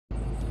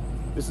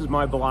This is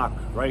my block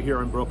right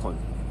here in Brooklyn.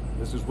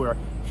 This is where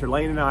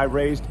Charlene and I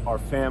raised our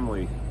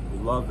family. We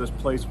love this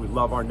place, we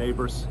love our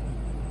neighbors.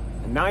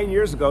 And 9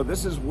 years ago,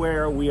 this is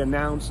where we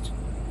announced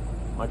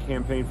my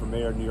campaign for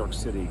mayor of New York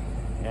City.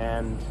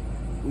 And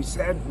we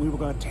said we were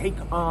going to take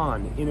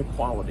on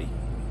inequality,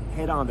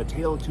 head on, the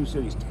tale of two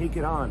cities, take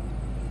it on.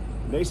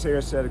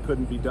 Naysayers said it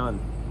couldn't be done,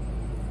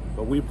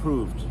 but we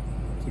proved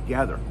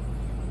together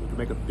we could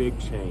make a big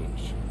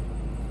change.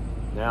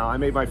 Now, I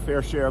made my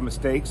fair share of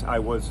mistakes. I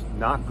was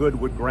not good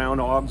with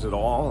groundhogs at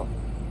all.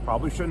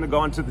 Probably shouldn't have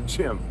gone to the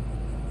gym.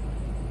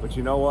 But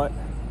you know what?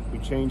 We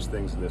changed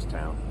things in this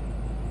town.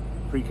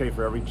 Pre-K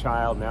for every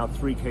child, now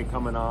 3K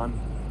coming on.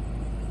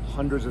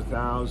 Hundreds of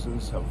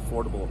thousands of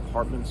affordable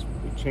apartments.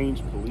 We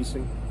changed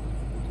policing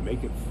to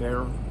make it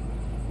fair.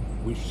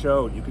 We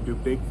showed you could do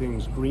big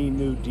things, Green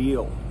New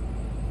Deal,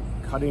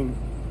 cutting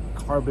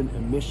carbon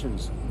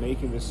emissions,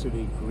 making the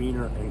city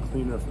greener and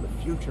cleaner for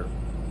the future.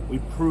 We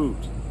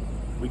proved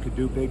we could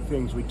do big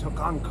things. We took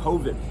on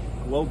COVID,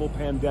 global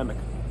pandemic,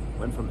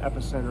 went from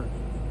epicenter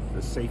to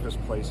the safest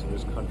place in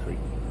this country.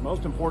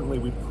 Most importantly,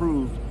 we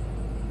proved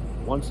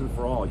once and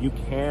for all, you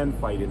can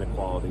fight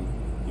inequality,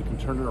 you can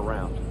turn it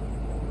around.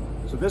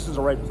 So this is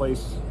the right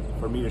place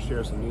for me to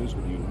share some news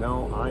with you.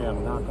 No, I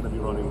am not going to be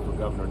running for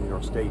governor of New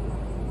York State,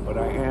 but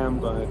I am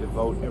going to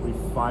devote every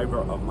fiber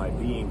of my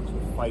being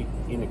to fight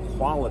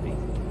inequality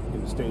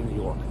in the state of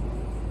New York.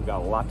 We've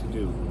got a lot to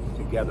do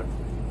together.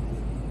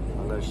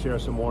 I'm going to share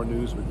some more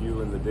news with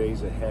you in the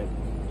days ahead.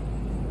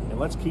 And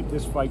let's keep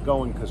this fight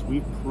going because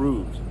we've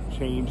proved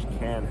change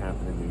can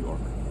happen in New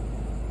York.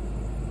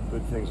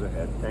 Good things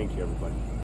ahead. Thank you, everybody.